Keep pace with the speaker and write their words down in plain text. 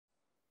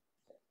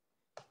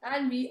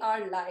And we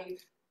are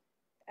live.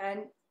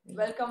 And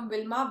welcome,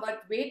 Wilma.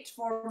 But wait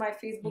for my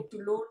Facebook to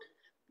load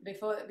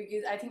before,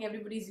 because I think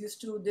everybody's used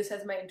to this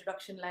as my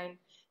introduction line.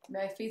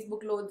 My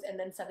Facebook loads, and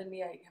then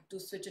suddenly I have to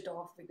switch it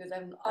off because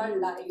I'm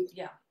live.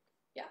 Yeah,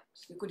 yeah.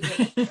 So you could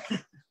hear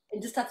that.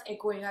 It just starts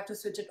echoing. I have to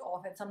switch it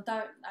off, and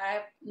sometimes I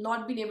have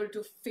not been able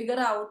to figure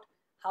out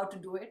how to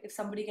do it. If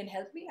somebody can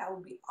help me, I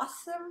would be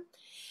awesome.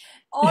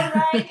 All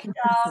right.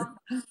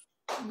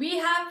 We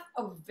have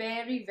a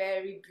very,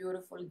 very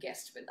beautiful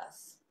guest with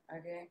us.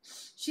 Okay,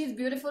 she's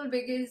beautiful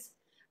because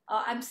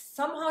I'm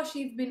somehow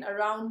she's been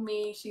around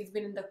me. She's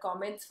been in the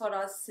comments for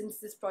us since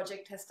this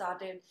project has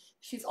started.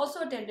 She's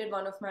also attended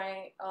one of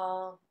my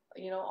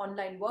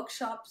online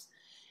workshops,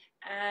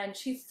 and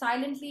she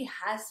silently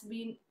has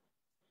been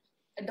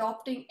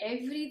adopting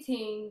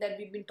everything that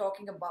we've been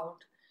talking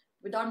about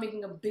without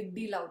making a big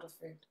deal out of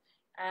it.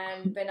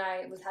 And when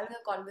I was having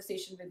a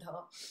conversation with her,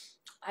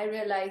 I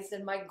realized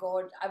that my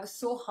God, I was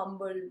so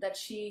humbled that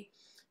she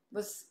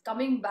was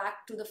coming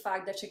back to the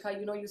fact that Shikha,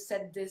 you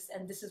said this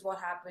and this is what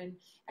happened,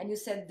 and you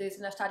said this,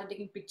 and I started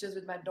taking pictures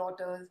with my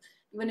daughters,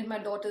 even if my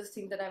daughters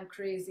think that I'm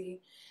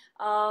crazy.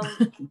 Um,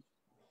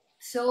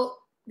 so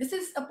this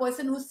is a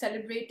person who's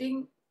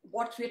celebrating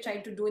what we're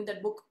trying to do in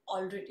that book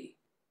already.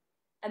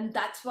 And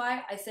that's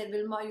why I said,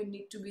 Wilma, you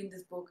need to be in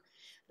this book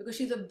because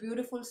she's a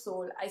beautiful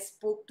soul. I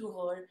spoke to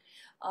her,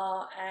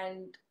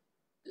 and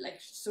like,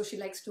 so she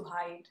likes to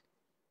hide,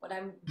 but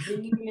I'm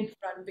bringing it in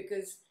front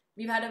because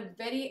we've had a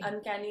very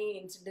uncanny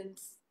incident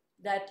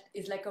that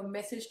is like a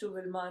message to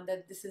Wilma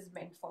that this is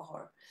meant for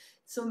her.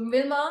 So,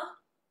 Wilma,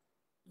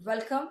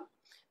 welcome.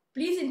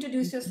 Please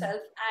introduce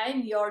yourself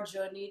and your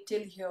journey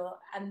till here,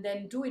 and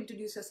then do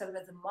introduce yourself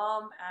as a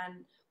mom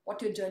and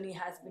what your journey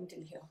has been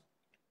till here.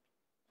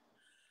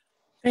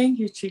 Thank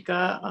you,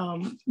 Chica.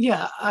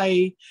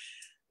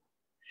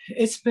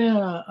 It's been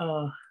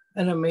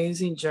an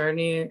amazing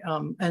journey,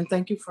 and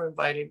thank you for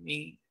inviting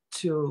me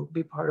to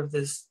be part of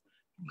this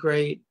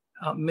great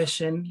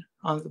mission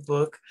on the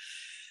book.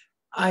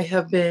 I'm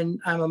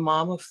a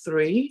mom of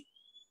three.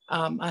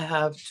 I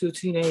have two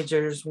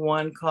teenagers,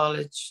 one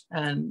college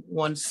and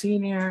one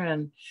senior,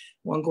 and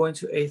one going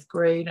to eighth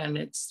grade, and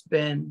it's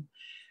been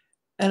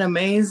an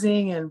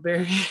amazing and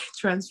very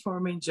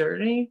transforming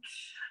journey.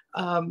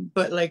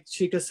 But like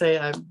Chica say,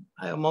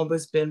 I'm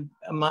always been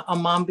a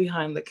mom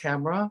behind the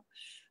camera.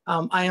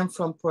 I am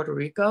from Puerto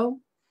Rico,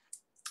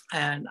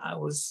 and I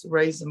was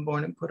raised and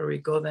born in Puerto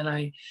Rico.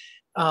 Then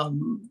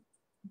um,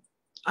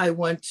 I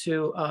went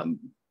to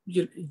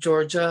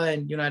Georgia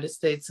and United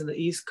States in the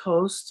East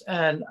Coast,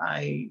 and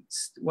I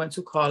went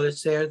to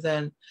college there.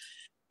 Then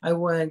I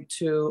went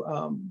to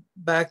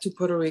back to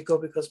Puerto Rico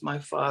because my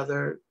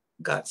father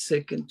got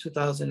sick in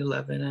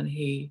 2011, and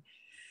he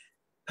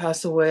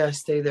passed away. I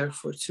stayed there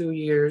for 2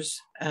 years,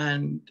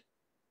 and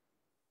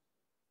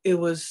it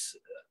was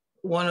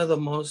one of the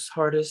most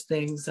hardest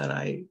things that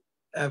I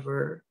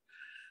ever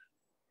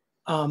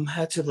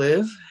had to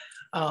live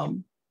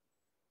um,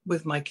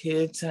 with my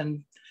kids.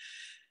 And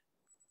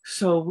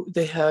so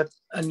they had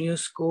a new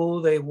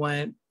school. They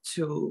went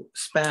to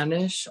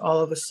Spanish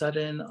all of a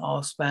sudden,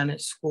 all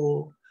Spanish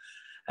school.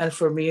 And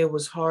for me, it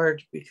was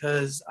hard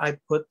because I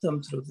put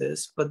them through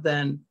this, but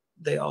then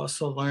they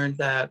also learned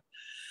that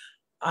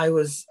I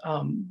was,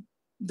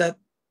 that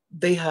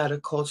they had a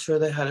culture,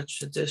 they had a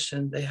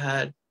tradition,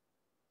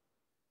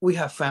 we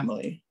have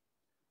family.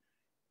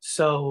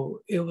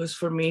 So it was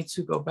for me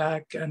to go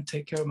back and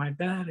take care of my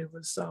dad. It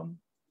was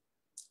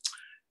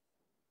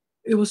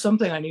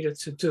something I needed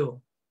to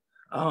do.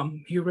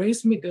 He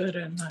raised me good,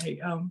 and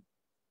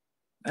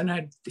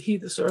he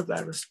deserved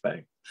that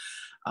respect.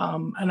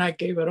 And I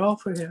gave it all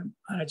for him.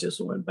 I just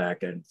went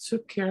back and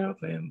took care of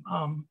him.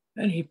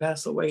 And he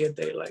passed away a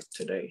day like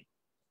today.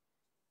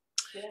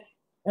 Yeah.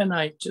 And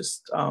I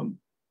just, I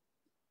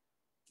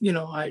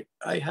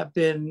have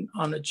been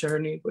on a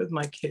journey with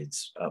my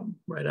kids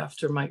right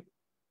after my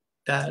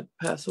dad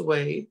passed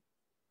away.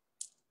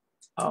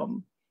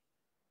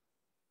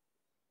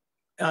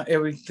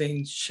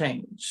 Everything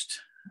changed.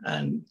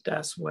 And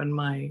that's when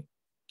my,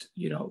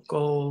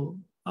 goal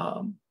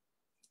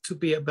to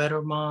be a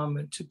better mom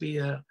and to be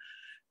a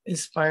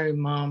inspiring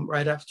mom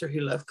right after he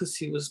left, because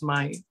he was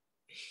my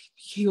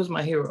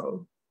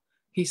hero.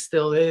 He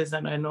still is,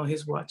 and I know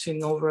he's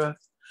watching over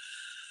us.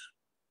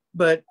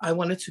 But I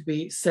wanted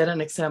to set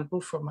an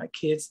example for my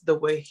kids the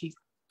way he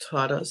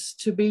taught us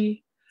to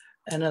be.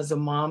 And as a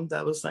mom,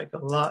 that was like a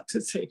lot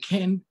to take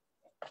in.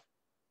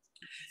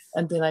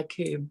 And then I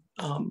came,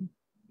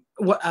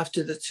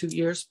 after the 2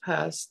 years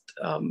passed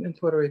in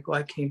Puerto Rico,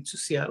 I came to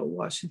Seattle,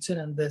 Washington,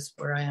 and that's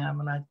where I am.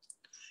 And I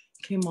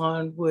came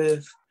on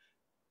with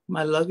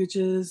my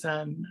luggages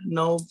and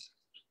no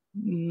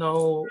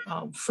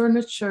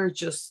furniture,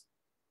 just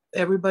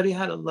everybody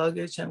had a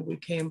luggage, and we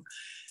came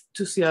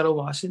to Seattle,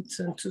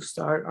 Washington to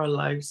start our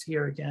lives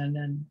here again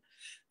and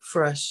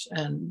fresh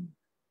and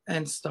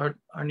start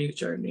our new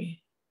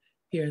journey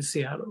here in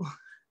Seattle.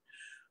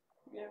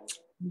 Yeah.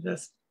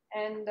 Just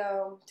And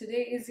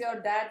today is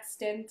your dad's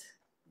 10th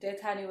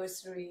death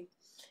anniversary.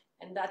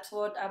 And that's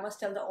what I must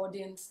tell the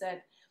audience,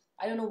 that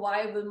I don't know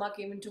why Wilma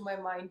came into my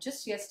mind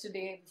just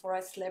yesterday before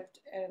I slept,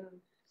 and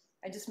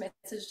I just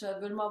messaged her,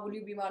 Wilma, will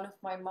you be one of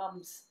my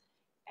moms?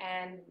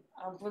 And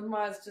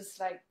Wilma is just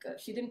like,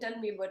 she didn't tell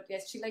me, but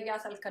yes, she's like,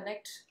 yes, I'll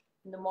connect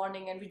in the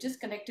morning. And we just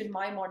connected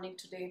my morning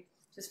today,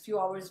 just a few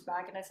hours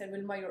back. And I said,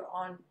 Wilma, you're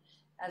on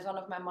as one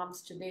of my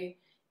moms today.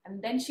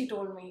 And then she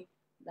told me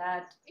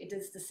that it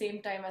is the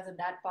same time as her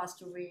dad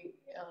passed away,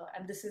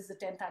 and this is the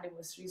 10th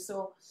anniversary.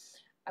 So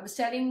I was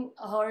telling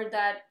her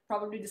that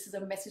probably this is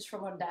a message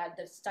from her dad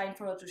that it's time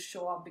for her to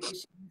show up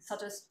because she's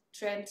such a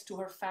strength to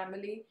her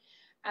family.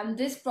 And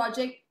this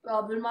project,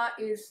 Vilma,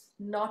 is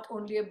not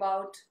only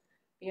about,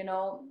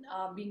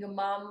 being a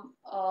mom,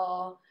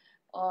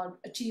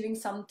 achieving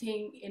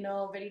something in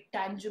a very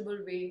tangible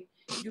way.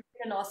 You're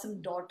an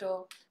awesome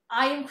daughter.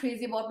 I am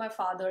crazy about my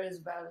father as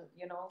well.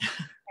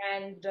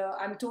 And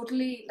I'm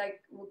totally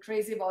like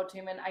crazy about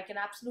him. And I can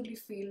absolutely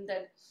feel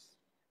that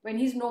when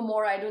he's no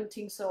more, I don't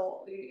think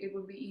so it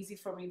would be easy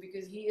for me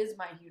because he is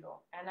my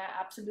hero, and I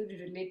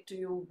absolutely relate to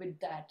you with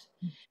that.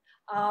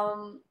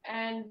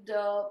 And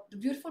the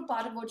beautiful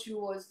part about you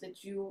was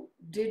that you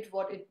did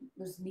what it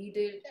was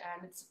needed,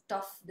 and it's a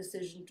tough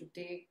decision to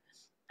take.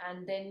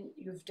 And then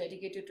you've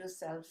dedicated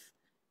yourself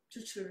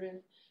to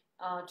children,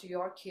 to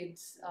your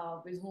kids,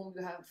 with whom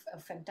you have a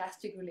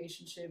fantastic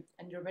relationship,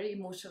 and you're very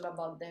emotional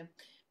about them.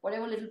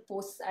 Whatever little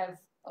posts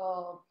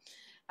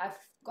I've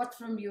got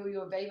from you,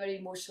 you're very, very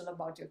emotional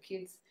about your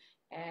kids.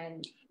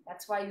 And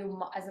that's why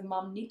you, as a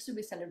mom, needs to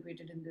be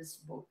celebrated in this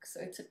book. So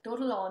it's a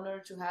total honor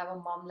to have a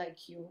mom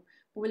like you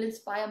who will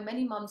inspire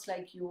many moms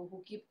like you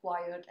who keep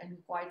quiet and who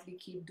quietly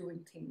keep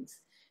doing things.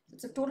 So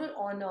it's a total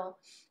honor.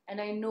 And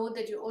I know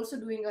that you're also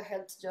doing a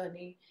health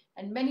journey,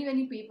 and many,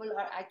 many people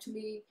are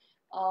actually,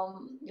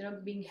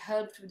 being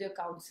helped with your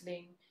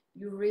counseling.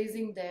 You're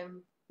raising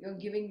them, you're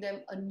giving them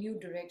a new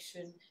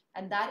direction,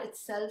 and that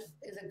itself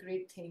is a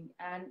great thing.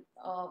 And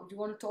do you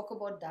want to talk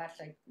about that?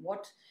 Like,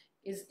 what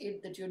is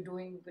it that you're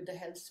doing with the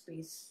health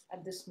space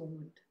at this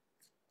moment?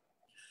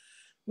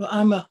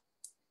 Well,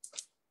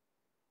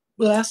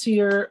 last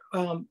year,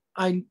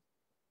 I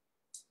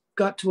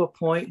got to a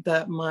point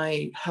that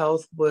my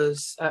health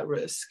was at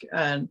risk,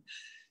 and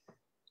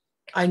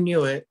I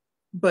knew it,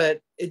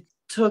 but it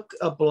took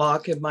a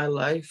block in my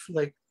life.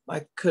 Like,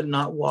 I could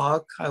not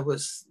walk. I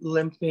was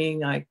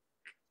limping. I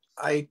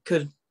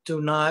could do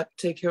not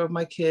take care of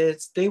my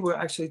kids. They were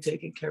actually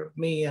taking care of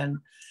me,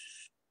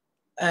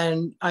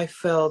 and I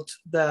felt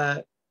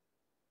that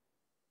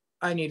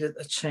I needed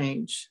a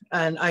change,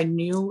 and I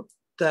knew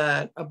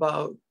that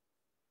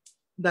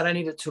I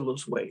needed to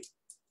lose weight.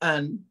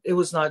 And it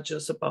was not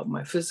just about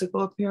my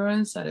physical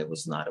appearance, and it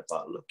was not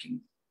about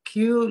looking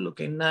cute,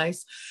 looking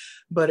nice,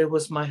 but it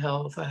was my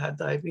health. I had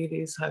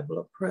diabetes, high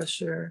blood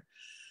pressure,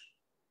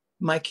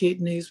 my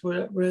kidneys were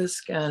at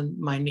risk, and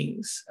my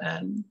knees.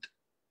 And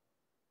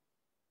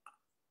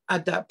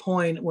at that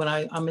point, when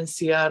I'm in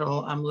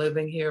Seattle, I'm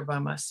living here by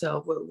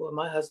myself with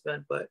my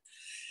husband, but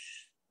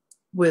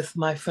with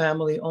my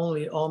family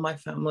only. All my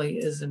family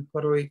is in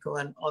Puerto Rico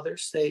and other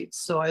states.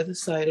 So I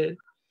decided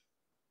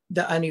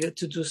that I needed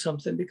to do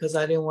something because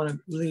I didn't want to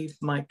leave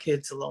my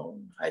kids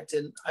alone. I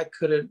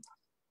couldn't,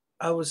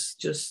 I was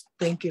just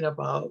thinking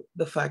about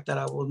the fact that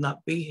I will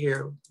not be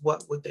here.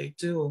 What would they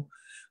do?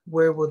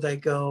 Where would they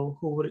go?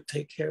 Who would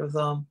take care of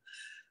them?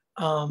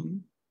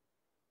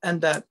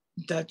 And that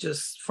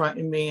just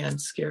frightened me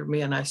and scared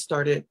me. And I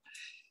started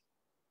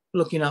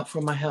looking out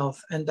for my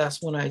health. And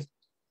that's when I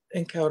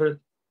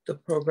encountered the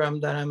program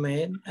that I'm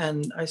in,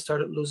 and I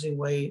started losing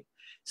weight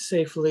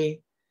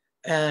safely.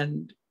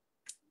 And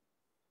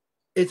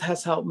it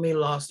has helped me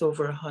lost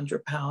over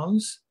 100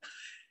 pounds.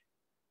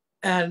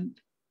 And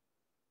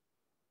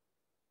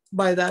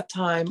by that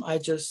time, I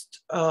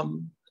just,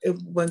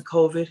 when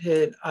COVID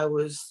hit, I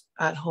was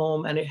at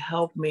home, and it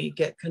helped me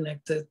get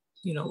connected,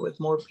 with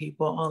more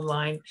people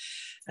online.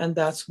 And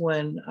that's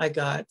when I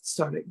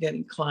started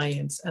getting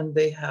clients, and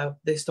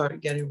they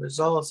started getting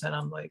results. And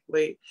I'm like,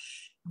 wait,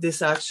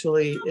 this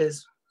actually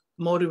is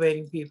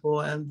motivating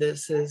people, and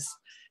this is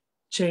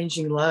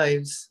changing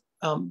lives,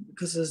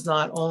 because it's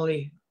not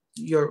only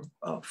your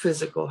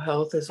physical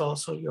health, it's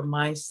also your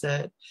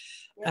mindset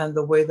and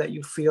the way that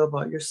you feel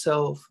about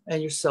yourself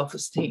and your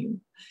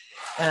self-esteem.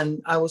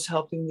 And I was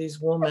helping these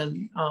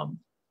women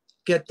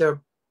get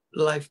their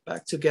life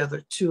back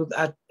together too.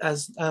 At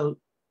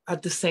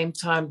the same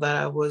time that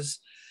I was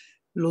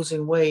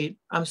losing weight,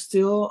 I'm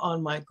still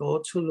on my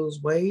goal to lose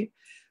weight,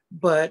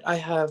 but I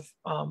have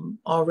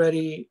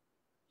already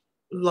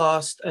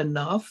lost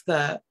enough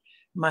that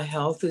my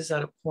health is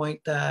at a point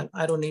that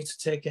I don't need to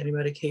take any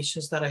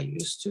medications that I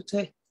used to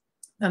take.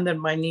 And then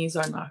my knees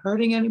are not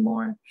hurting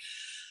anymore.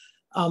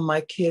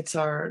 My kids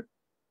are,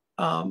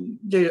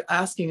 they're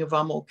asking if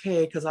I'm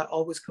okay, because I'm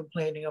always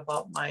complaining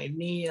about my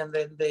knee. And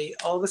then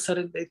all of a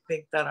sudden they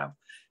think that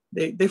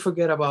they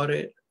forget about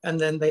it. And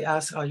then they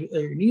ask, are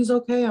your knees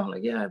okay? I'm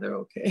like, yeah, they're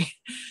okay.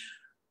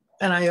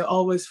 And I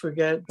always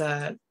forget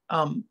that,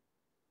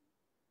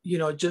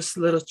 just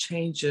little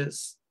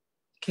changes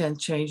can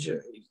change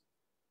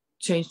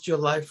your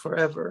life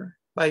forever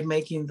by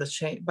making the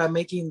change, by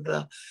making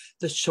the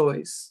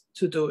choice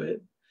to do it.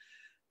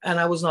 And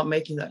I was not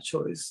making that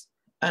choice.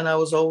 And I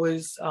was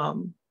always,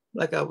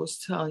 like I was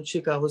telling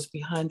Chica, I was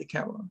behind the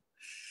camera.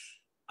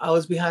 I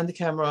was behind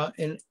the camera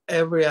in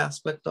every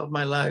aspect of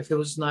my life. It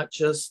was not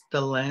just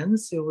the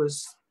lens, it was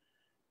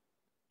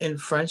in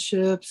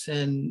friendships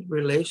and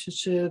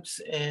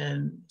relationships and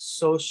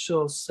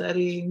social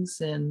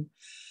settings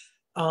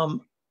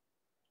um,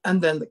 and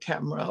then the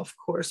camera, of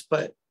course.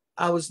 But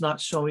I was not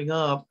showing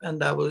up,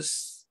 and that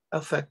was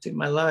affecting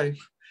my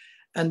life.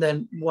 And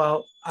then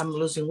while I'm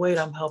losing weight,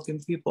 I'm helping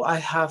people. I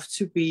have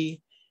to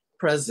be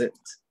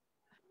present.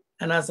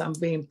 And as I'm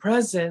being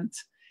present,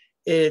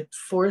 it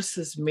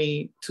forces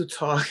me to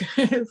talk.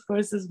 It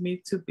forces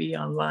me to be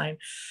online.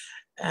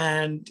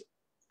 And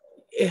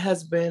it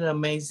has been an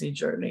amazing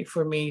journey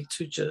for me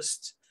to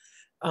just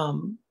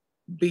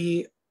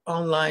be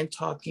online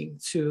talking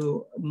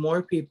to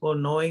more people,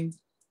 knowing,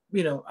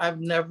 I've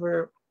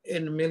never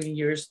in a million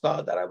years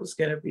thought that I was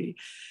going to be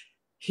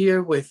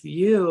here with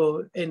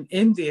you in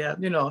India,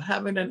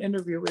 having an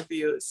interview with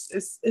you.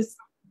 It's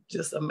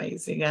just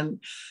amazing. And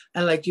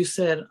like you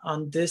said,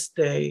 on this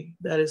day,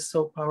 that is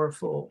so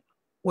powerful.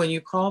 When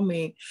you call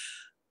me,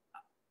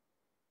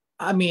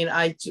 I mean,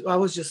 I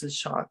was just in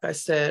shock. I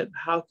said,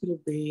 how could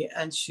it be?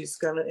 And she's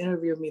going to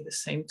interview me the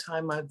same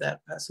time my dad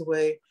passed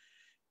away.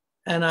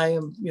 And I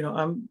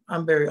am,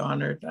 I'm very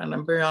honored, and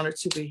I'm very honored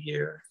to be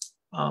here.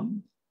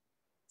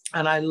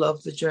 And I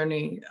love the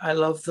journey. I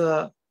love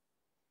the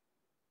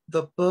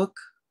book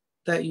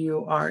that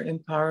you are,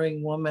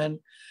 Empowering Women.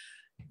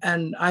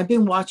 And I've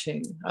been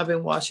watching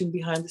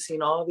behind the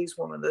scene, all of these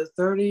women, the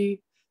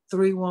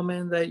 33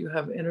 women that you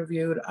have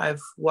interviewed.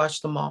 I've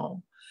watched them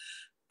all.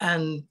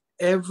 And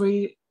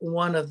every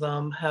one of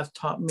them have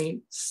taught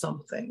me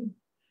something.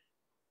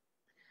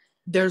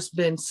 There's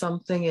been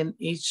something in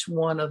each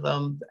one of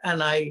them,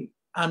 and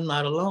I'm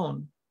not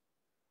alone.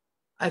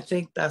 I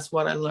think that's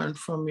what I learned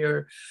from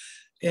your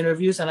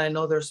interviews, and I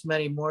know there's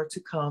many more to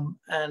come,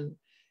 and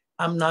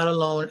I'm not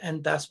alone.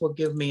 And that's what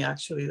gave me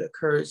actually the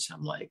courage.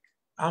 I'm like,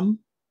 I'm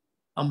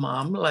a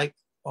mom like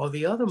all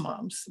the other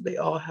moms. They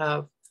all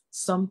have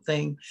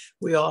something.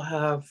 We all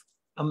have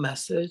a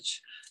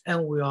message,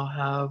 and we all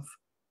have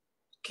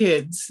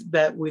kids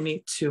that we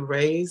need to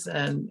raise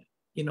and,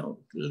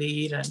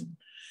 lead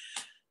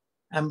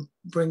and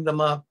bring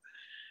them up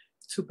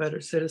to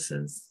better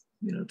citizens,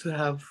 to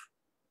have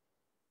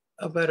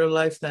a better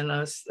life than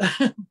us.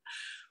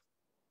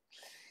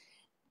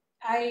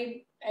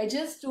 I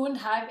just don't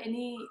have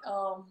any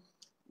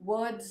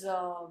words,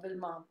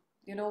 Wilma.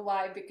 You know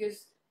why?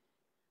 Because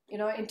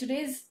in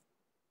today's,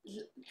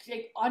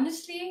 like,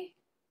 honestly,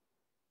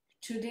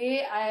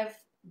 today I have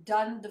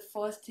done the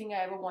first thing I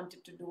ever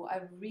wanted to do.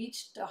 I've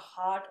reached the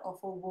heart of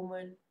a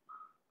woman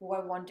who I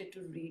wanted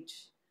to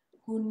reach,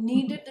 who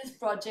needed this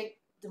project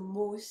the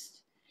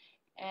most,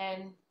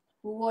 and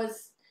who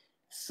was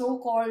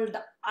so-called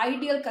the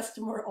ideal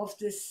customer of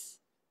this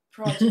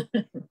project.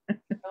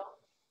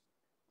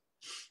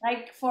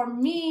 Like, for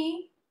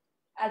me,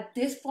 at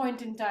this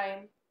point in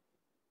time,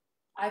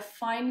 I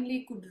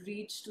finally could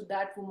reach to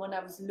that woman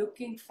I was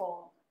looking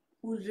for,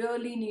 who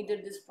really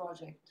needed this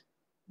project.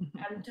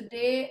 And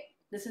today,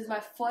 this is my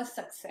first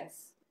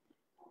success.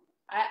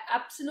 I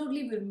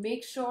absolutely will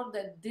make sure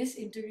that this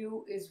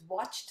interview is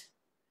watched,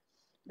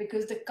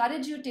 because the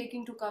courage you're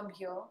taking to come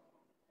here,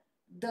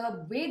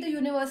 the way the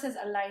universe has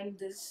aligned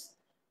this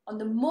on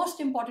the most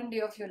important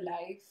day of your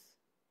life.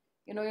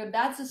 Your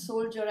dad's a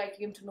soldier, I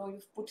came to know.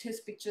 You've put his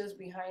pictures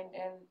behind,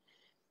 and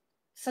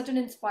such an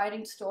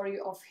inspiring story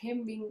of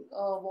him being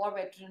a war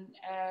veteran,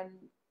 and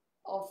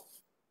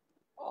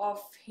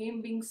of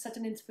him being such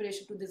an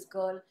inspiration to this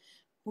girl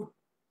who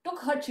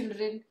took her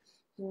children,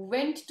 who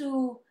went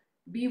to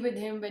be with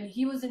him when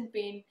he was in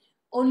pain,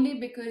 only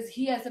because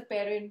he as a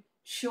parent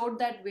showed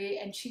that way,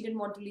 and she didn't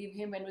want to leave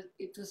him, and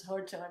it was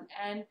her turn.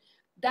 And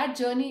that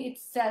journey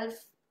itself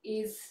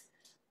is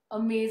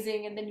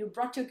amazing. And then you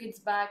brought your kids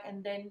back,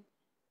 and then,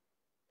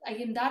 like,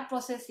 in that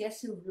process,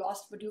 yes, you've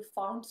lost, but you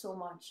found so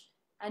much.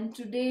 And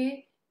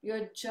today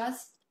you're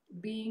just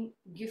being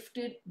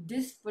gifted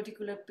this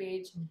particular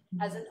page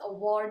as an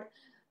award,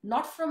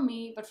 not from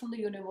me, but from the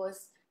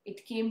universe.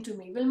 It came to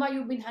me. Wilma,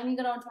 you've been hanging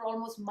around for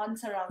almost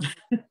months around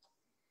me,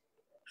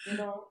 you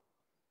know.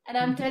 And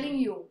I'm telling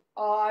you,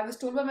 I was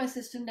told by my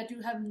assistant that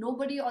you have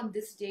nobody on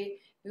this day.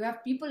 You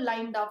have people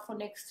lined up for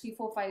next 3,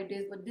 4, 5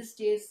 days, but this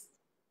day is.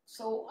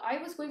 So I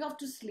was going off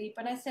to sleep,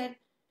 and I said,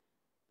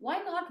 why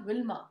not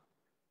Wilma?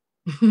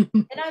 And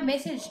I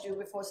messaged you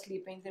before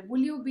sleeping, said, will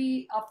you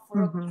be up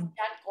for a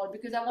chat call?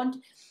 Because I want,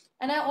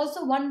 and I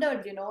also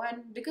wondered,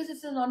 and because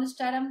it's an honest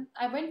chat,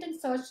 I went and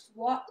searched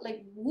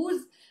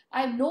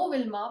I know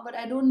Wilma, but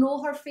I don't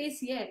know her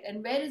face yet.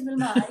 And where is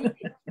Wilma hiding?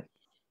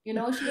 She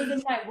was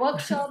in my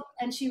workshop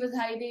and she was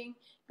hiding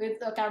with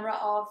the camera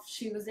off.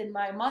 She was in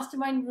my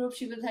mastermind group,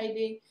 she was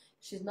hiding.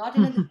 She's not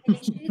in a,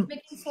 she's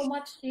making so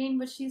much change,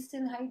 but she's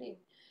still hiding.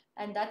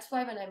 And that's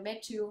why when I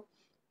met you,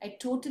 I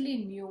totally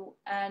knew.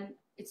 And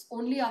it's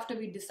only after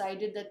we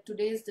decided that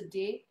today is the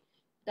day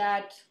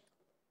that,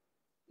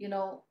 you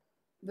know,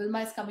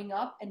 Wilma is coming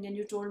up, and then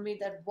you told me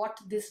that what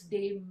this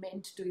day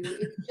meant to you.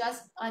 It's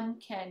just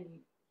uncanny,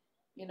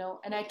 you know.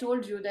 And I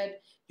told you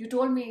that you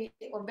told me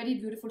a very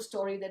beautiful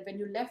story that when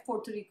you left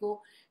Puerto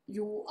Rico,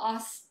 you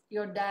asked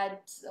your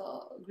dad's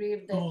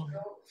grave that, Oh, you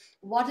know,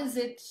 what is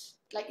it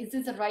like? Is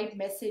this the right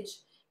message?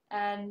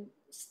 And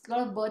a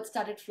lot of birds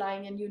started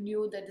flying, and you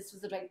knew that this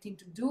was the right thing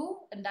to do,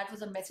 and that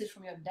was a message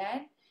from your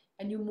dad.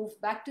 And you moved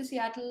back to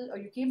Seattle, or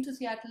you came to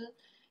Seattle,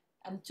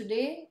 and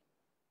today,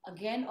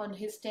 again on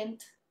his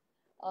 10th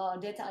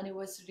death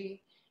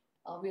anniversary,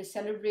 we are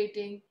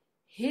celebrating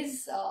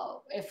his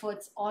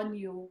efforts on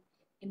you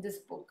in this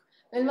book.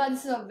 Wilma,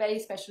 this is a very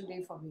special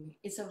day for me.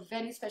 It's a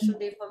very special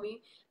day for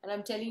me, and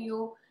I'm telling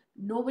you,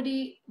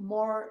 nobody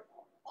more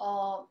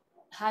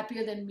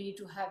happier than me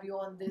to have you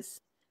on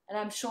this. And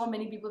I'm sure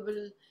many people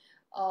will.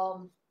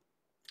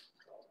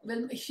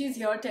 Well, she's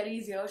here.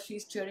 Terry's here.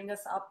 She's cheering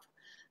us up.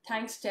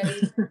 Thanks,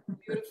 Terry.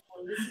 Beautiful.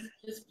 This is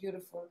just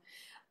beautiful.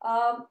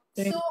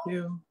 thank So,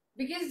 you.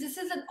 because this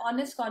is an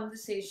honest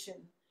conversation,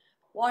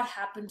 what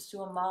happens to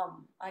a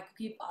mom? I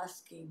keep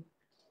asking,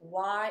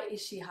 why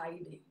is she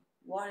hiding?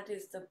 What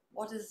is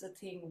the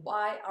thing?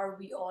 Why are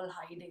we all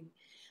hiding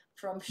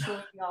from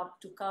showing up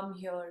to come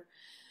here?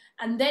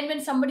 And then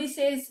when somebody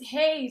says,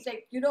 hey, it's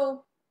like, you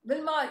know,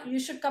 Wilma, you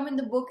should come in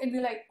the book, and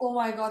we're like, oh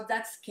my God,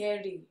 that's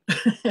scary.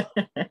 That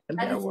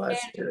That is was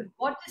scary. good.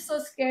 What is so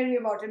scary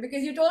about it?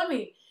 Because you told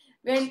me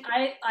when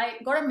I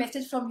got a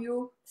message from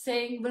you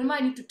saying, Wilma,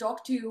 I need to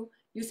talk to you.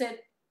 You said,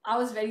 I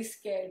was very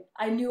scared.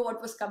 I knew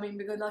what was coming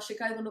because now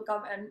Shika is going to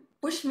come and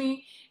push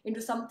me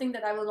into something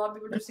that I will not be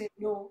able to say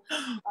no.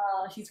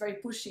 He's very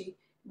pushy.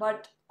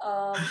 But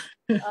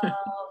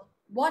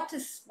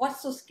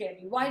what's so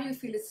scary? Why do you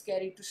feel it's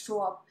scary to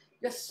show up?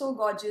 You're so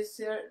gorgeous.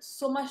 You're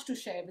so much to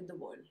share with the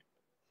world.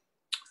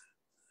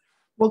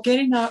 Well,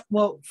 getting out,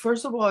 well,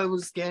 first of all, it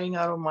was getting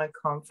out of my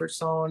comfort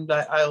zone.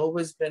 I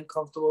always been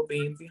comfortable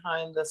being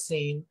behind the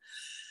scene,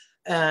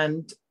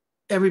 and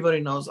everybody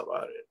knows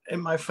about it. In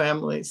my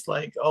family, it's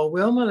like, oh,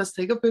 Wilma, let's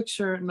take a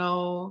picture.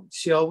 No,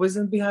 she always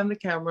in behind the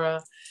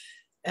camera.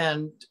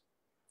 And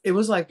it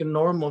was like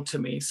normal to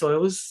me. So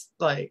it was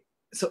like,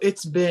 so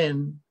it's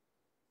been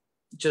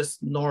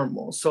just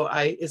normal. So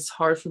it's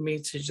hard for me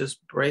to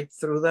just break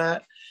through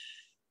that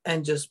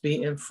and just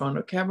be in front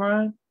of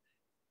camera.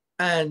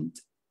 And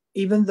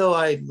even though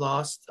I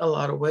lost a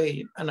lot of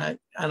weight, and I,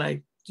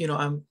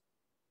 I'm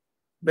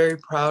very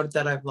proud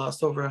that I've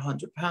lost over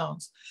 100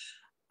 pounds,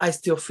 I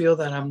still feel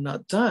that I'm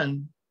not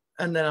done.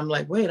 And then I'm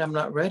like, wait, I'm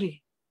not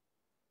ready.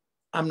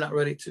 I'm not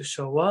ready to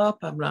show up.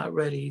 I'm not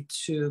ready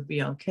to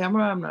be on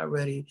camera. I'm not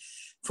ready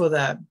for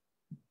that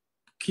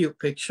cute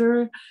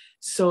picture.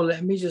 So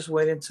let me just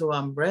wait until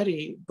I'm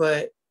ready.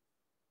 But,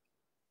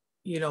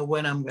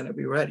 when I'm going to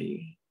be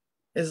ready,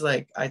 it's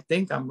like, I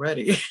think I'm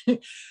ready.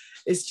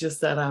 It's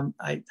just that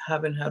I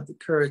haven't had the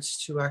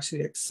courage to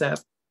actually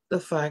accept the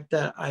fact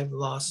that I've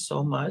lost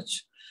so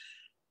much,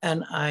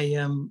 and I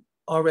am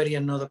already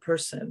another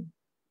person.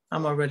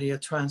 I'm already a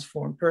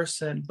transformed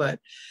person. But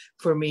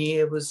for me,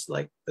 it was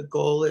like the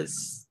goal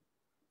is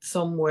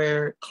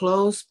somewhere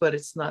close, but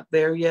it's not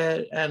there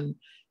yet. And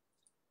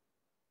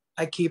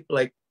I keep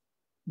like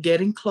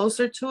getting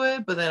closer to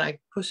it, but then I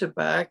push it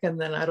back,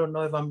 and then I don't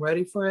know if I'm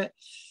ready for it.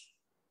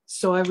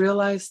 So I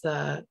realized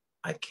that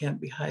I can't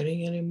be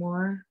hiding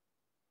anymore.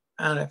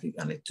 And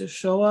I need to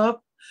show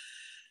up,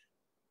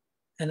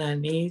 and I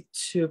need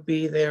to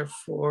be there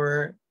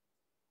for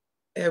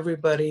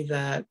everybody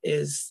that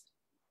is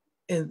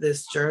in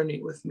this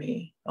journey with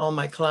me, all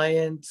my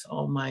clients,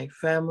 all my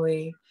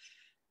family,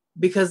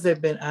 because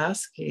they've been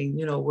asking,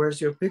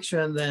 where's your picture?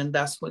 And then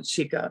that's when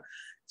Chica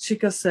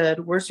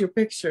said, where's your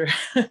picture?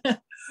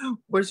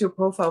 Where's your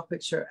profile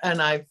picture?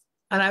 And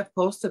I've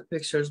posted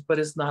pictures, but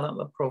it's not on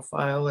the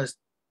profile.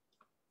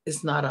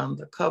 It's not on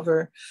the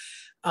cover.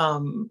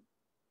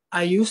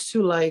 I used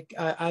to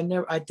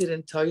I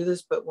didn't tell you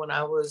this, but when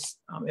I was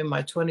in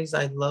my 20s,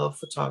 I loved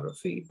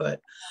photography, but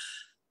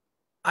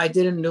I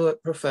didn't do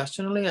it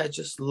professionally. I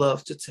just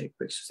love to take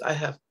pictures. I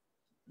have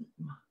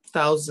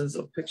thousands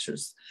of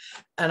pictures,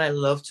 and I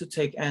love to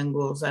take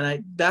angles.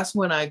 And that's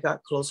when I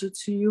got closer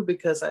to you,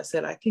 because I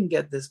said, I can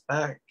get this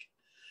back.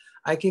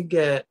 I can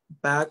get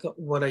back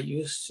what I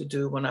used to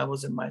do when I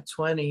was in my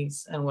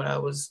 20s. And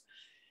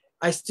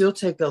I still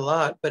take a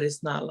lot, but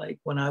it's not like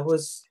when I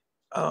was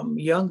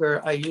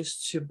younger. I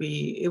used to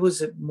be, it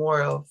was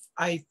more of,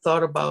 I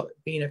thought about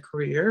being a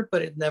career,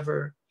 but it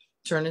never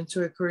turned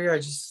into a career. I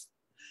just,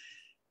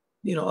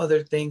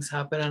 other things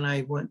happened, and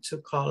I went to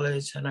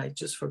college, and I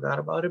just forgot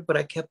about it, but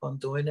I kept on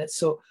doing it.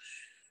 So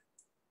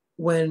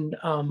when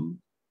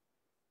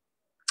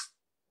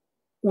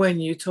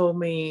you told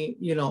me,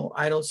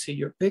 I don't see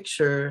your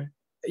picture,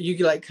 you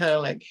like kind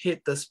of like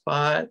hit the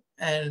spot.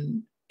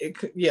 And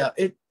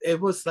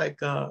it was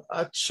like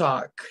a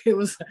shock. It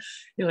was,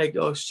 like,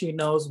 oh, she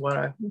knows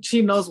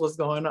what's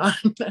going on.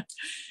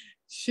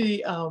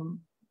 She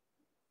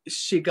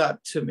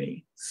got to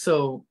me.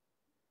 So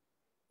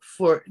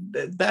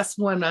that's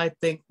when I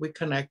think we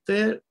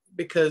connected,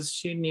 because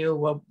she knew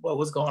what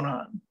was going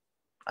on.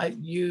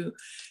 you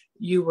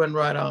went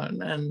right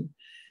on,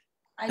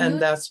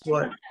 and that's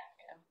what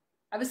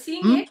I was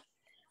seeing it.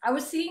 I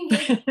was seeing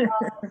it.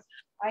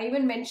 I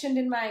even mentioned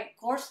in my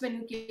course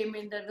when you came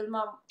in that,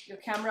 Wilma, your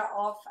camera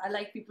off. I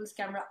like people's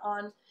camera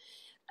on,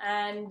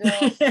 and,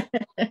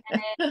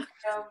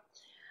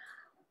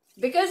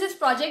 because this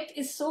project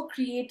is so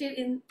creative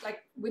in like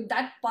with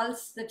that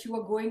pulse that you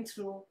were going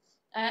through,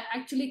 I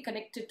actually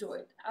connected to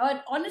it.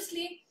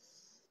 Honestly,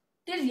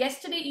 till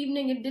yesterday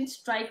evening, it didn't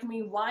strike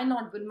me why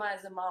not Wilma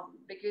as a mom,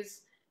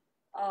 because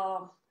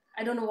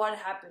I don't know what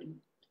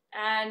happened.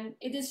 And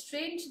it is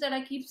strange that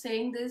I keep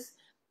saying this,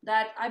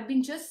 that I've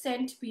been just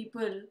sent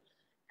people,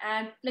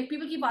 and like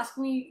people keep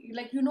asking me,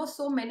 like, you know,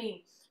 so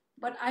many,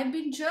 but I've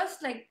been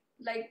just like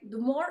the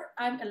more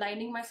I'm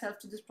aligning myself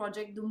to this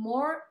project, the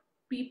more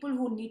people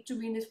who need to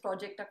be in this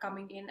project are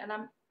coming in, and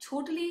I'm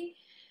totally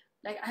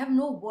like, I have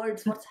no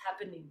words what's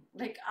happening.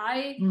 Like,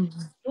 I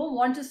don't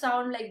want to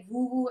sound like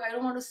woo woo. I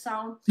don't want to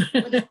sound,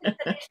 but this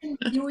connection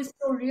with you is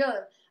so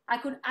real. I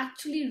could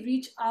actually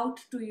reach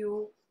out to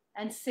you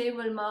and say,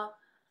 Wilma,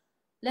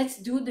 let's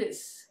do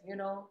this, you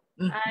know.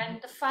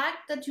 And the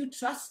fact that you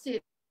trust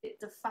it,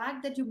 the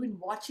fact that you've been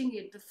watching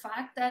it, the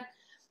fact that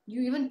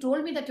you even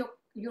told me that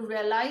you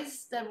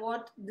realized that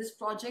what this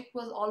project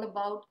was all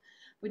about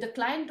with a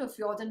client of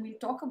yours, and we'll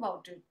talk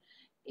about it,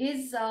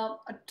 is a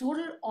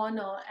total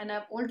honor. And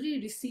I've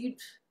already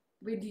received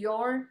with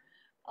your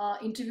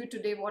interview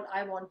today what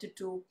I wanted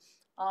to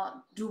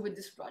do with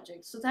this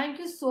project. So thank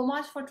you so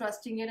much for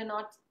trusting it and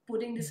not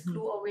putting this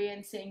clue away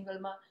and saying,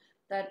 Wilma,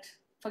 that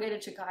forget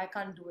it, Chika, I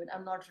can't do it.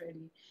 I'm not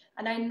ready.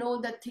 And I know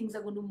that things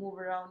are going to move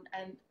around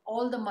and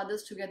all the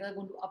mothers together are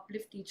going to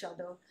uplift each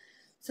other.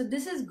 So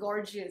this is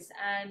gorgeous.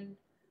 And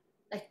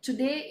like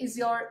today is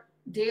your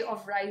day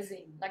of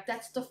rising. Like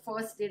that's the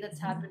first day that's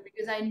happened,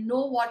 because I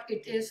know what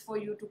it is for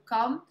you to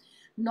come,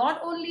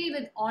 not only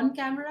with on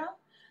camera,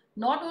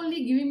 not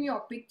only giving me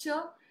your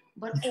picture,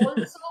 but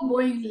also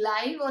going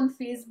live on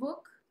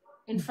Facebook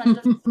in front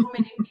of so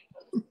many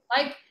people.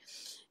 Like,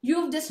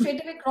 you've just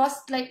straight away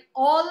crossed like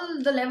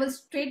all the levels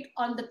straight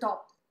on the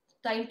top.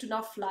 Time to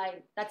now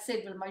fly. That's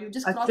it, Wilma. You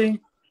just crossed.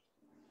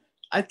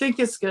 I think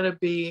it's gonna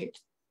be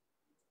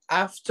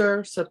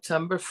after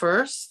September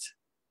 1st,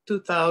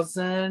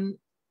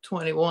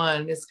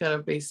 2021. It's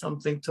gonna be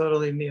something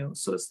totally new.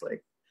 So it's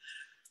like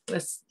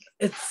it's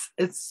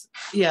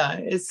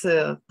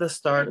the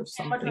start of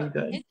something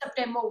good. It's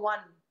September 1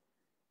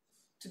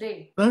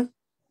 today. Huh?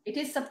 It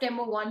is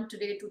September 1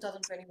 today,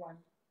 2021.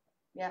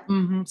 Yeah.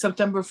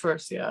 September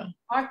 1st, yeah.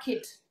 Mark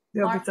it.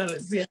 Yeah. Mark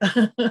it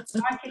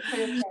for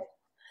yourself.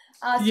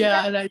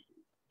 Yeah,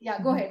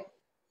 go ahead.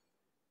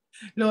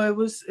 No, it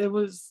was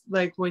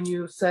like when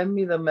you sent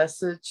me the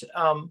message,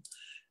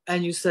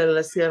 and you said,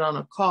 let's get on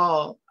a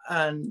call,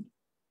 and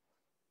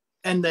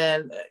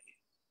then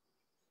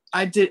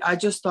I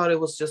just thought it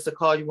was just a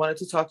call. You wanted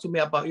to talk to me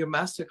about your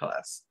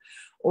masterclass,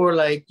 or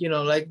like, you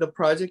know, like the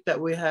project that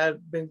we had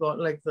been going,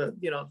 like the,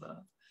 you know,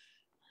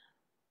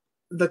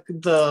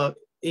 the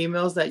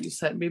emails that you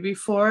sent me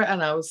before.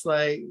 And I was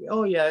like,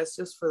 oh yeah, it's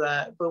just for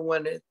that. But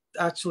when it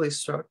actually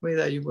struck me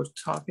that you were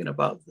talking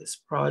about this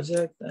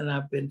project and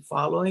I've been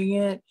following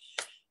it,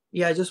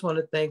 yeah, I just want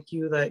to thank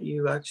you that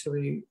you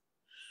actually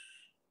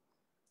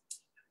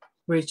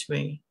reached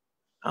me.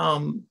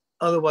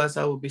 Otherwise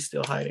I would be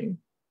still hiding.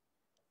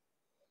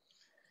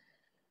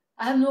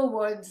 I have no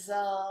words.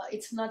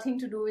 It's nothing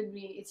to do with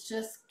me. It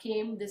just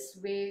came this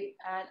way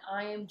and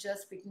I am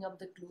just picking up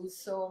the clues.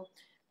 So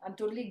I'm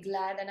totally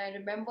glad. And I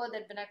remember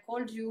that when I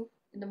called you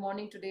in the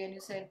morning today and you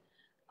said,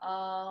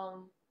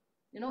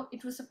 you know,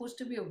 it was supposed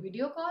to be a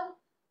video call.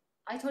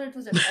 I thought it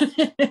was a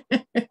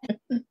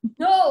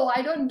no,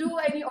 I don't do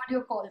any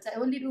audio calls. I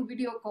only do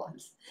video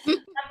calls.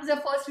 That was the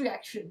first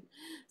reaction.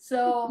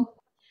 So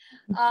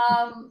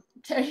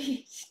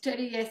Terry,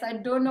 yes, I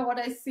don't know what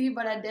I see,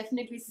 but I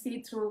definitely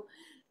see through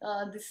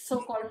this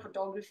so-called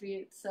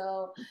photography.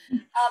 So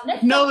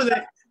no,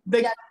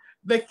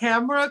 the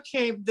camera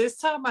came this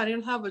time. I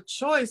didn't have a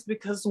choice,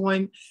 because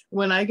when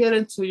I get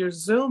into your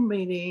Zoom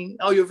meeting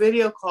or your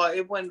video call,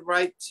 it went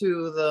right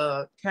to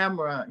the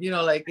camera, you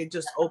know, like it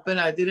just opened.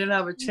 I didn't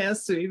have a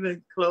chance to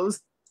even close.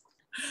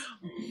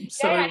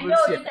 So yeah, it was,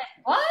 I know. Like,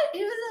 what? It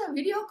was a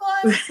video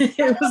call?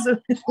 It was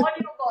an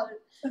audio call.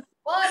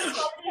 What is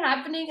already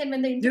happening? And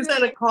when the interview just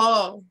had a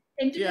call.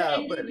 Ended,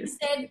 you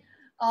said,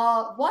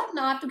 what?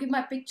 Now I have to give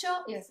my picture?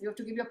 Yes, you have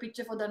to give your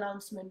picture for the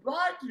announcement.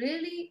 What?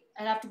 Really?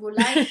 I have to go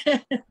live? How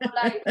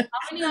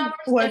many hours?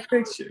 What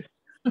picture?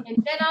 In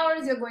 10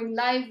 hours, you're going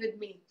live with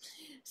me.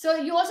 So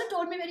you also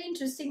told me a very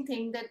interesting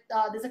thing that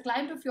there's a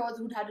client of yours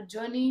who'd had a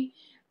journey,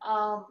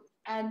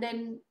 and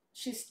then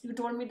you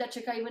told me that,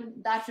 Chika,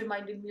 even that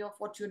reminded me of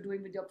what you're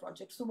doing with your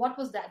project. So what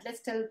was that?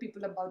 Let's tell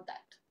people about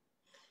that.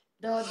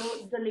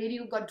 The lady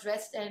who got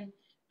dressed and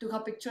took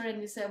her picture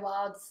and you said,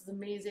 wow, this is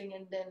amazing.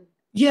 And then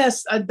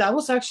yes, that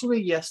was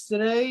actually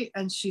yesterday,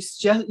 and she's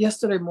just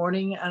yesterday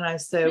morning, and I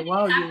said,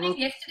 wow, you look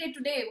yesterday,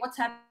 today, what's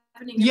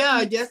happening?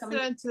 Yeah,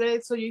 yesterday and today.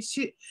 So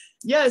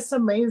it's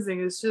amazing.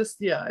 It's just,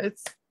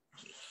 it's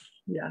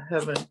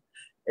heaven.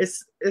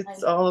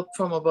 it's all up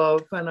from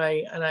above, and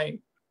I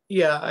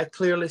yeah, I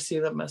clearly see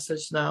the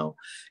message now.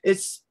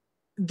 It's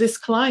this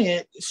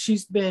client,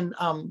 she's been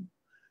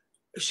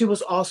she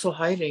was also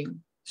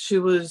hiding.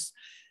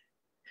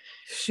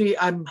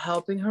 I'm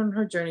helping her in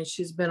her journey.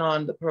 She's been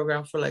on the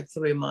program for like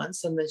 3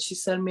 months, and then she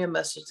sent me a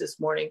message this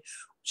morning.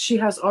 She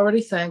has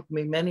already thanked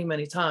me many,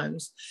 many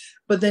times,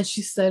 but then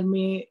she sent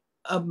me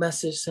a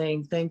message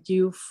saying, thank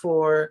you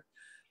for,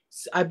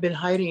 I've been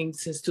hiding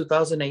since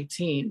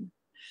 2018.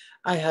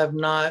 I have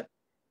not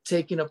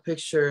taken a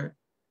picture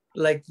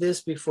like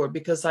this before,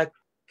 because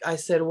I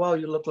said, wow,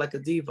 you look like a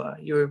diva.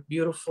 You're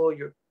beautiful,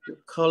 your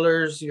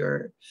colors,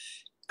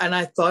 and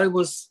I thought it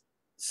was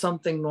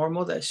something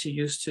normal that she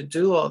used to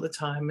do all the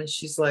time. And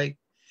she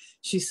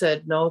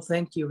said, no,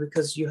 thank you,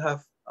 because you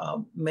have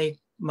made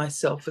my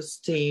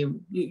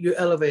self-esteem, you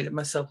elevated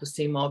my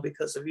self-esteem all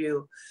because of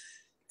you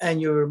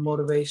and your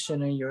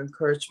motivation and your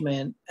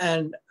encouragement.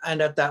 And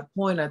at that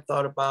point, I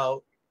thought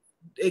about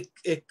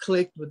it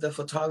clicked with the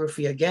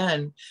photography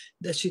again,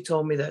 that she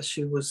told me that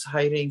she was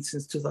hiding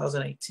since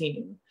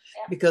 2018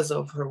 because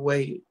of her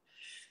weight.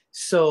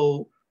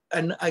 So,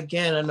 and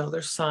again,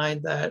 another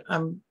sign that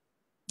I'm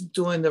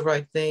doing the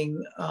right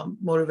thing,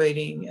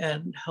 motivating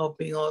and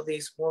helping all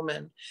these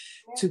women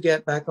to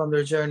get back on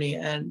their journey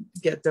and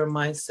get their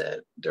mindset,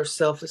 their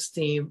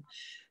self-esteem,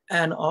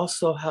 and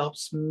also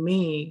helps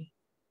me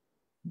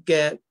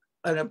get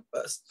a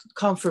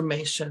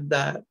confirmation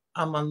that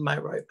I'm on my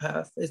right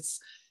path.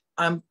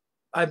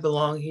 I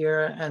belong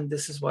here, and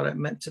this is what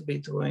I'm meant to be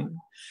doing.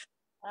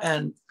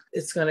 And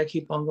it's going to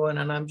keep on going.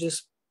 And I'm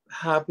just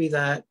happy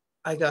that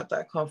I got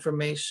that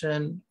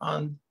confirmation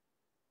on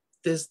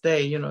this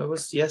day. You know, it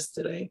was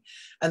yesterday.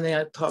 And then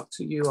I talked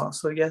to you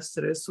also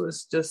yesterday. So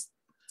it's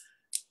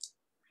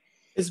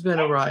been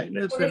a ride.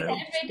 It's been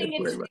celebrating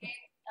it today,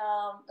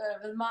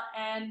 Wilma.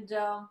 And,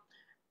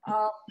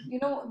 you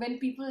know, when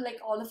people like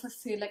all of us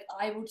say, like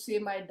I would say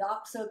my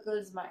dark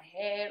circles, my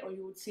hair, or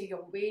you would say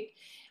your weight,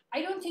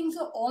 I don't think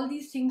so. All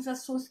these things are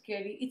so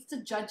scary. It's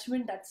the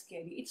judgment that's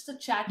scary. It's the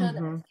chatter that's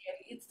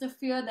scary. It's the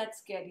fear that's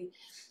scary.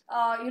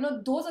 You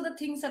know, those are the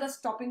things that are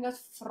stopping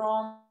us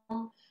from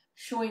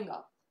showing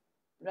up,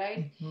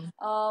 right?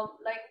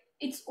 Like,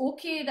 it's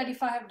okay that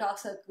if I have dark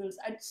circles,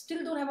 I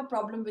still don't have a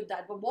problem with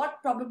that. But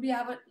what probably I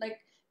have like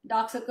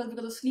dark circles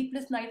because of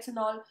sleepless nights and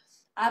all.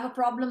 I have a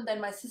problem. Then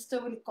my sister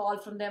will call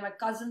from there. My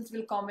cousins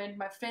will comment.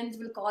 My friends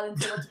will call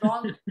and say, "What's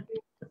wrong?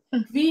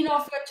 Wean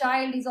off your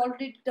child. He's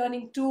already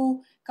turning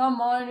 2.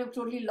 Come on, you've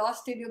totally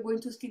lost it. You're going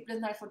through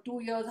sleepless night for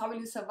 2 years. How will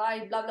you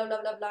survive? Blah blah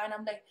blah blah blah." And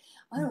I'm like,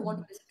 I don't want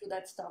to listen to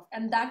that stuff.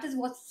 And that is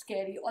what's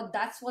scary, or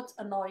that's what's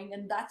annoying,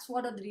 and that's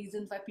what are the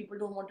reasons why people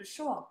don't want to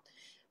show up.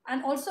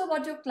 And also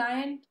about your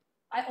client,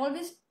 I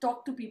always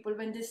talk to people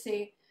when they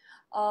say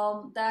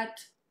that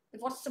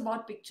what's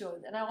about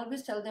pictures, and I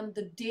always tell them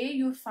the day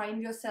you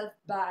find yourself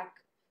back,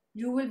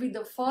 you will be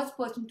the first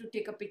person to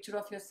take a picture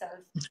of yourself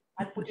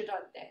and put it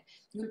out there.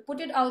 You will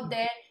put it out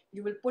there,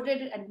 you will put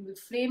it and you will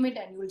frame it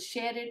and you will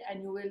share it,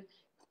 and you will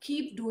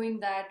keep doing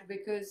that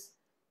because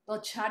the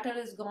chatter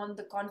is gone,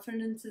 the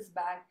confidence is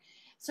back.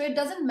 So it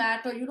doesn't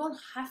matter. You don't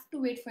have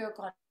to wait for your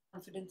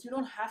confidence. You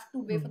don't have to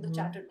wait for the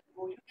chatter to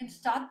go. You can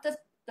start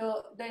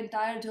the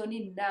entire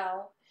journey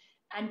now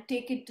and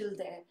take it till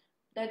there.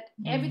 That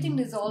everything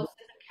resolves,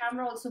 and the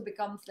camera also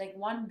becomes like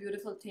one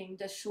beautiful thing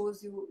that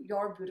shows you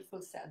your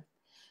beautiful self.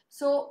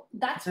 So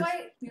that's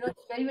why, you know,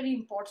 it's very, very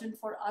important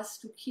for us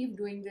to keep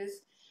doing this.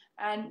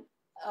 And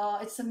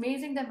it's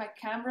amazing that my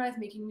camera is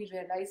making me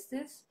realize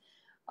this.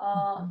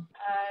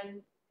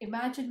 And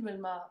imagine,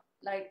 Wilma,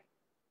 like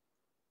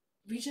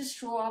we just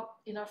show up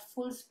in our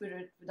full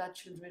spirit with our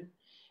children,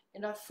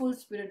 in our full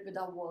spirit with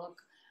our work,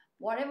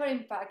 whatever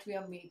impact we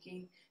are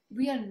making.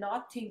 We are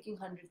not thinking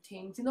 100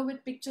 things. You know,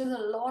 with pictures, a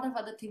lot of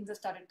other things have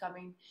started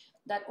coming.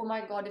 That, oh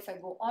my God, if I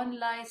go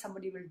online,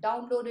 somebody will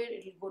download it,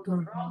 it'll go to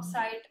a wrong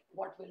site.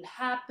 What will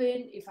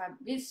happen if I'm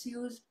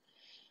misused?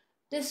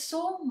 There's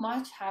so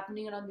much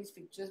happening around these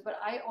pictures, but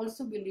I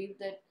also believe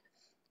that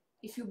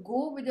if you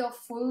go with your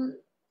full,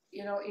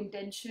 you know,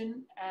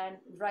 intention and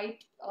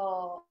right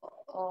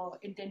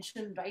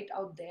intention right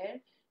out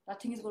there,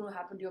 nothing is going to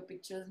happen to your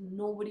pictures.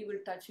 Nobody will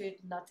touch it.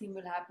 Nothing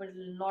will happen. It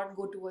will not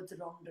go towards the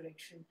wrong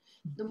direction.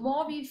 The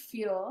more we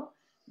fear,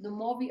 the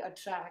more we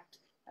attract,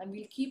 and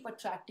we'll keep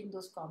attracting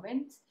those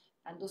comments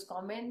and those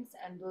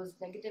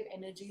negative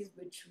energies,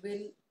 which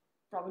will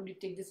probably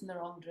take this in the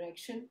wrong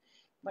direction.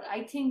 But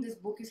I think this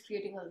book is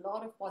creating a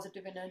lot of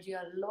positive energy,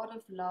 a lot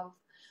of love.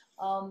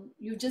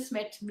 You just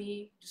met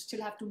me. You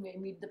still have to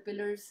meet the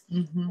pillars.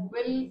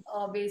 Will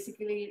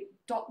basically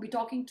be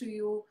talking to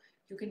you.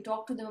 You can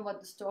talk to them about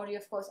the story.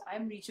 Of course,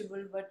 I'm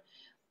reachable, but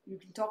you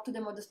can talk to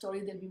them about the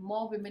story. There'll be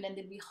more women, and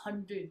there'll be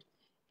 100.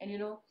 And, you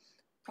know,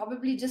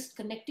 probably just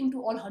connecting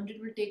to all 100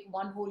 will take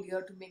one whole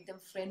year to make them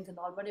friends and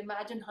all. But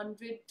imagine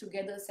 100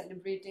 together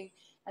celebrating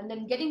and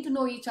then getting to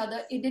know each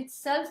other. In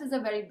itself is a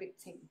very big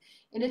thing.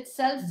 In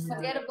itself,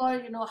 forget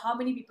about, you know, how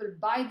many people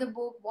buy the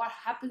book, what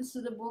happens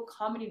to the book,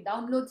 how many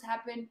downloads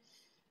happen,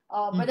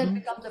 whether it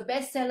becomes a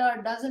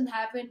bestseller, doesn't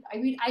happen. I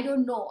mean, I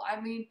don't know. I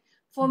mean,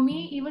 For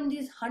me, even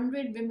these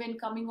 100 women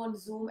coming on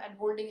Zoom and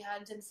holding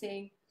hands and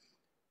saying,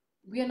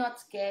 we are not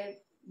scared,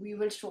 we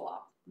will show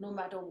up no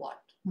matter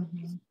what.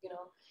 You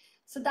know,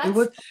 so It that's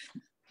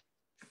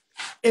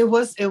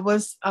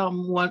was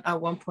one at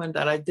one point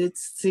that I did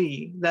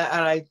see that,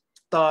 and I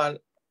thought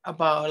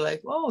about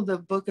like, oh, the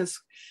book is,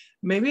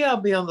 maybe I'll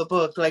be on the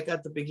book like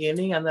at the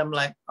beginning, and I'm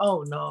like,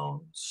 oh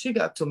no, she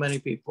got too many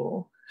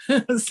people.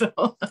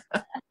 So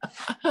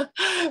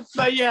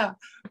but yeah,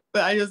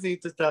 but I just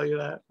need to tell you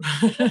that.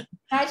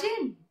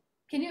 imagine.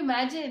 Can you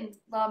imagine,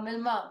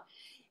 Milma?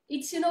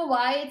 It's,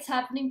 why it's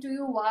happening to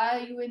you. Why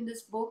are you in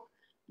this book?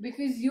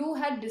 Because you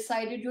had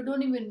decided, you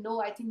don't even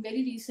know. I think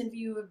very recently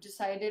you have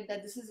decided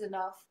that this is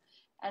enough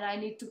and I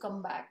need to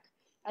come back.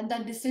 And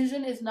that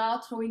decision is now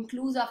throwing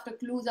clues after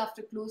clues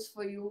after clues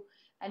for you,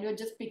 and you're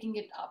just picking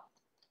it up.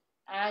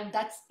 And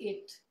that's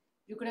it.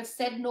 You could have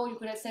said no, you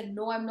could have said,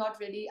 no, I'm not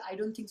ready. I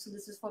don't think so.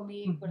 This is for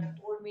me. You could have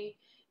told me,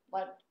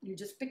 but you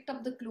just picked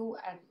up the clue,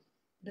 and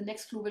the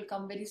next clue will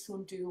come very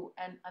soon to you.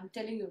 And I'm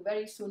telling you,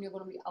 very soon you're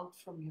going to be out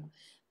from here.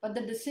 But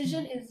the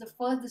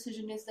first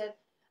decision is that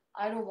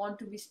I don't want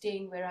to be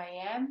staying where I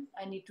am.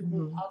 I need to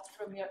move out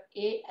from here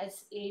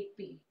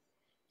ASAP.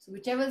 So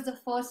whichever is the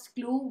first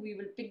clue, we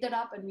will pick that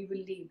up and we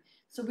will leave.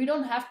 So we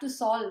don't have to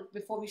solve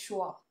before we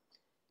show up.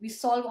 We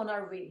solve on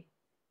our way.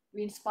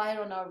 We inspire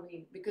on our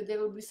way, because there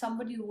will be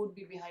somebody who would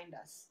be behind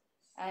us.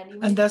 And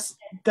even that's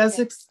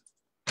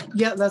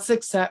yeah,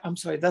 I'm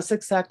sorry, that's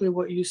exactly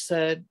what you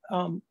said.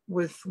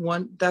 With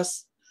one,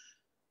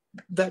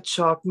 that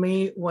shocked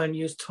me when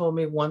you told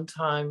me one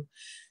time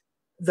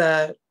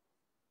that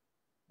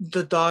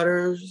the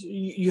daughters,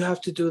 you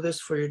have to do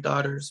this for your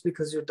daughters,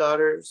 because your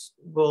daughters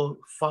will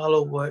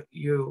follow what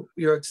your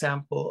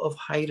example of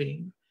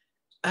hiding.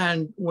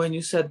 And when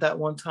you said that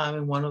one time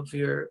in one of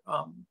your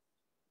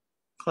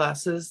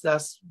classes,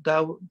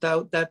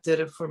 that did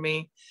it for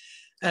me.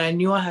 And I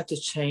knew I had to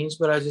change,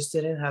 but I just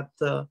didn't have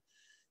the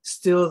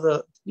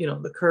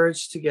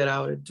courage to get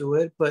out and do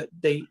it. But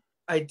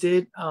I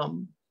did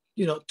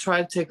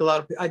try to take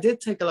I did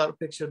take a lot of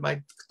pictures.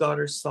 My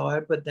daughter saw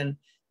it, but then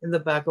in the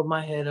back of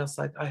my head, I was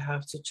like, I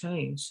have to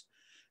change.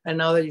 And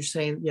now that you're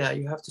saying, yeah,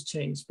 you have to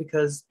change,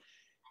 because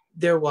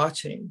they're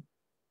watching.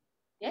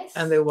 Yes.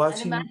 And they're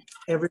watching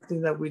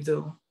everything that we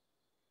do.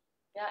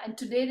 Yeah, and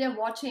today they're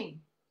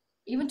watching.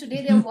 Even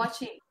today they're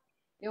watching.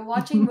 They're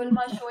watching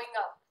Wilma showing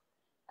up.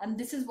 And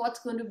this is what's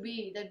going to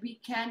be, that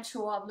we can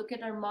show up. Look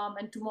at our mom.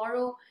 And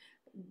tomorrow,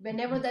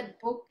 whenever that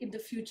book in the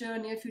future,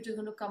 near future, is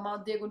going to come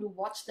out, they're going to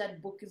watch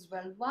that book as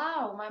well.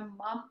 Wow, my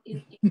mom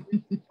is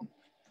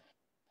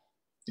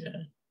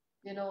Yeah.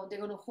 they're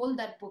going to hold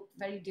that book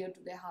very dear to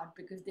their heart,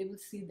 because they will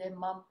see their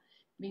mom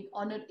being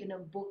honored in a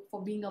book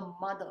for being a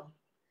mother,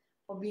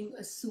 for being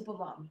a super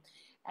mom.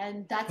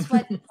 And that's why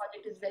this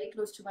project is very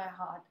close to my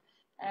heart.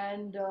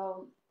 And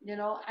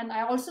and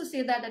I also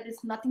say that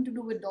it's nothing to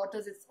do with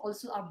daughters, it's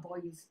also our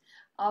boys.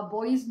 Our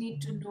boys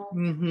need to know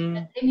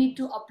that they need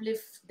to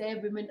uplift their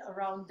women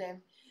around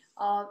them.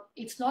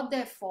 It's not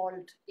their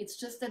fault, it's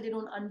just that they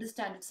don't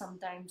understand it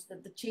sometimes,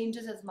 that the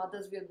changes as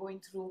mothers we are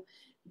going through,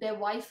 their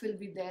wife will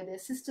be there, their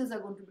sisters are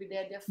going to be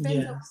there, their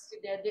friends are going to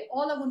be there, they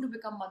all are going to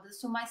become mothers.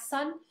 So my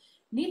son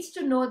needs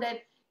to know that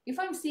if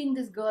I'm seeing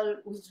this girl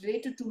who's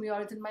related to me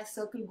or is in my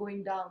circle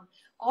going down,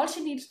 all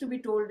she needs to be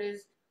told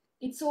is,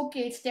 it's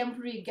okay, it's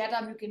temporary, get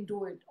up, you can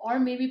do it. Or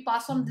maybe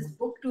pass on this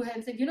book to her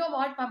and say, you know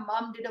what, my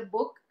mom did a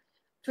book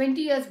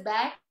 20 years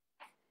back,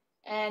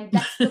 and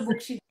that's the book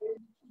she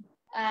did.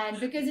 And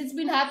because it's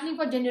been happening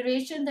for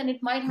generations, and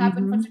it might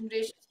happen for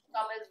generations to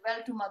come as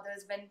well, to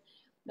mothers, when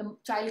the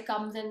child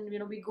comes and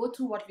we go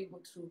through what we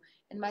go through.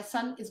 And my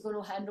son is going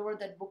to hand over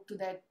that book to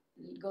that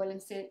girl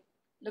and say,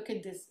 look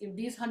at this, if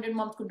these 100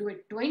 moms could do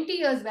it 20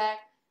 years back,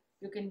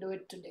 you can do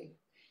it today.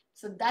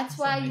 So that's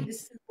why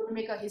this is going to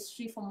make a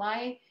history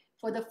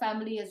for the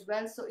family as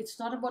well. So it's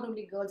not about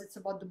only girls, it's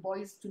about the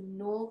boys to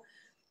know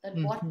that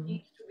what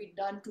needs to be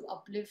done to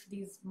uplift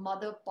these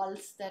mother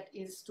pulse that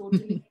is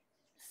totally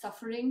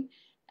suffering.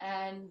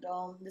 And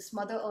this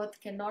mother earth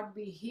cannot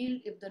be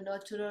healed if the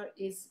nurturer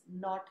is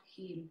not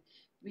healed.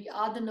 We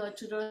are the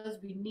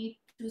nurturers. We need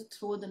to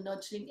throw the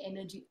nurturing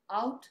energy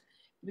out.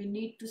 We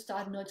need to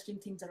start nurturing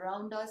things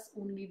around us.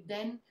 Only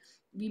then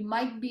we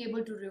might be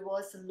able to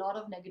reverse a lot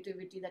of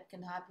negativity that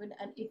can happen,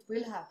 and it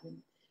will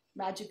happen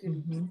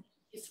magically.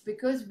 It's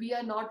because we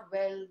are not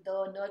well,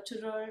 the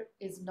nurturer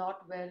is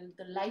not well,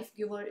 the life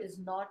giver is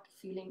not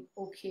feeling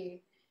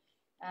okay.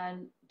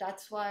 And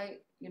that's why,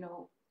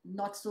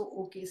 not so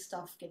okay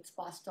stuff gets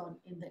passed on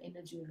in the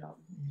energy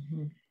around.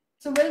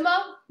 So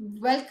Wilma,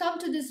 welcome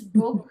to this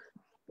book.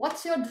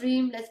 What's your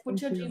dream? Let's put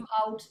your dream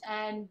out,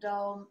 and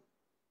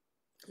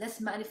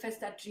let's manifest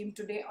that dream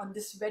today on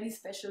this very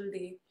special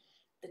day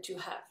that you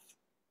have.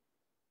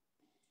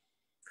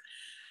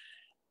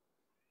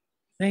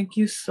 Thank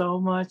you so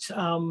much.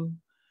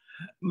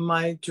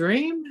 My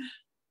dream?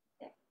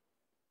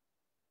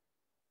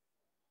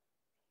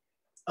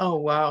 Oh,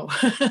 wow.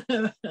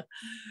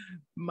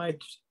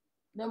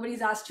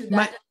 Nobody's asked you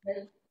that as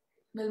well,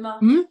 Wilma.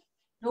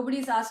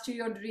 Nobody's asked you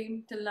your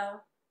dream till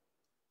now.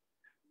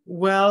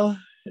 Well,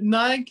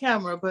 not in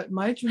camera, but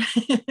my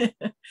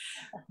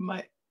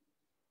my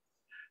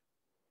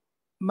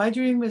my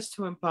dream is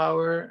to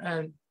empower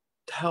and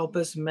help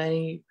as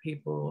many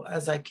people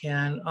as I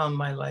can on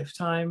my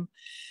lifetime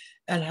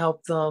and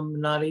help them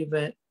not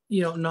even,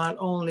 not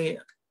only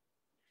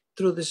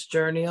through this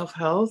journey of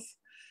health,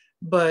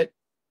 but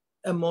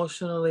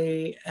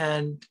emotionally,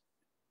 and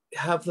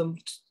have them,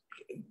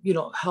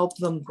 help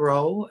them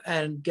grow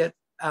and get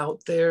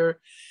out there.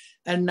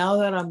 And now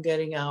that I'm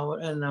getting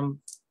out and I'm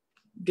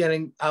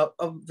getting out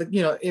of the,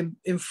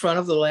 in front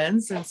of the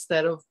lens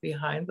instead of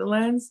behind the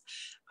lens,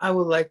 I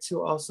would like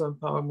to also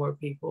empower more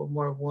people,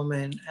 more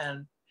women,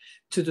 and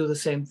to do the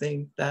same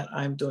thing that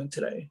I'm doing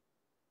today.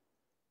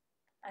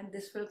 And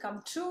this will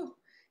come true.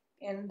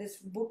 In this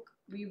book,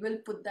 we will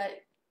put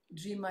that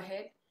dream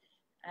ahead.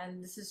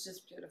 And this is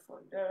just beautiful.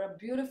 You're a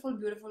beautiful,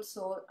 beautiful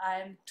soul. I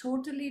am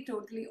totally,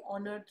 totally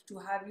honored to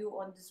have you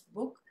on this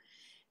book.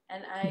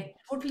 And I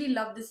totally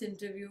love this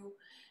interview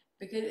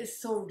because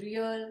it's so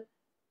real.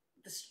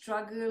 The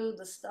struggle,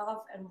 the stuff,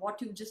 and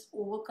what you've just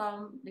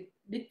overcome. Like,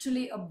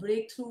 literally a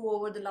breakthrough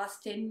over the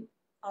last 10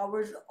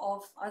 hours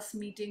of us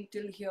meeting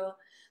till here.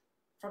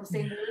 From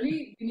saying,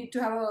 really, we need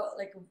to have a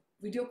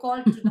video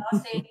call, to now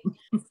saying,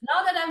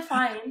 now that I'm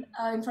fine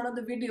in front of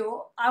the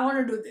video, I want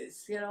to do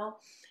this.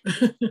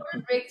 It's a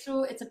total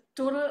breakthrough. It's a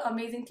total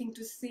amazing thing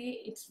to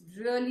see. It's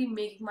really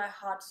making my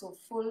heart so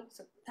full.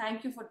 So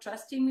thank you for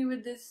trusting me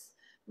with this,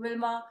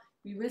 Wilma.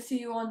 We will see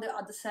you on the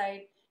other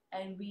side,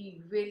 and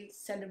we will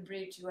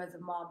celebrate you as a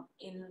mom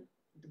in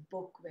the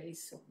book very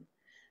soon.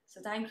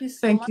 So thank you so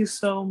Thank much. you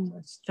so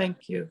much.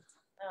 Thank you.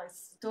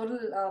 It's a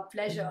total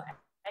pleasure.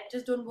 And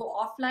just don't go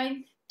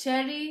offline.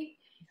 Terry,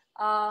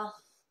 uh,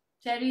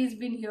 Terry's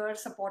been here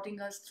supporting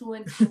us through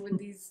and through with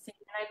these things.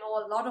 And I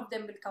know a lot of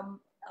them will come.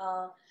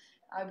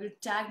 I will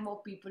tag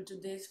more people to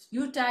this.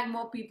 You tag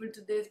more people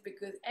to this,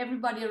 because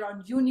everybody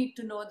around you need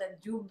to know that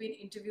you've been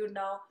interviewed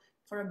now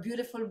for a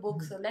beautiful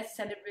book. So let's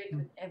celebrate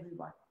with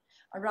everyone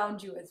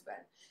around you as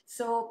well.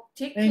 So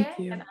take care, Thank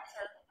you. and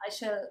I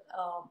shall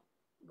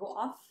go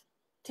off.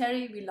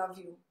 Terry, we love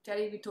you.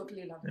 Terry, we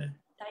totally love you.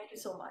 Thank you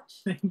so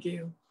much. Thank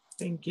you.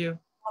 Thank you.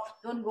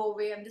 Don't go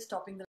away. I'm just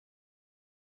stopping the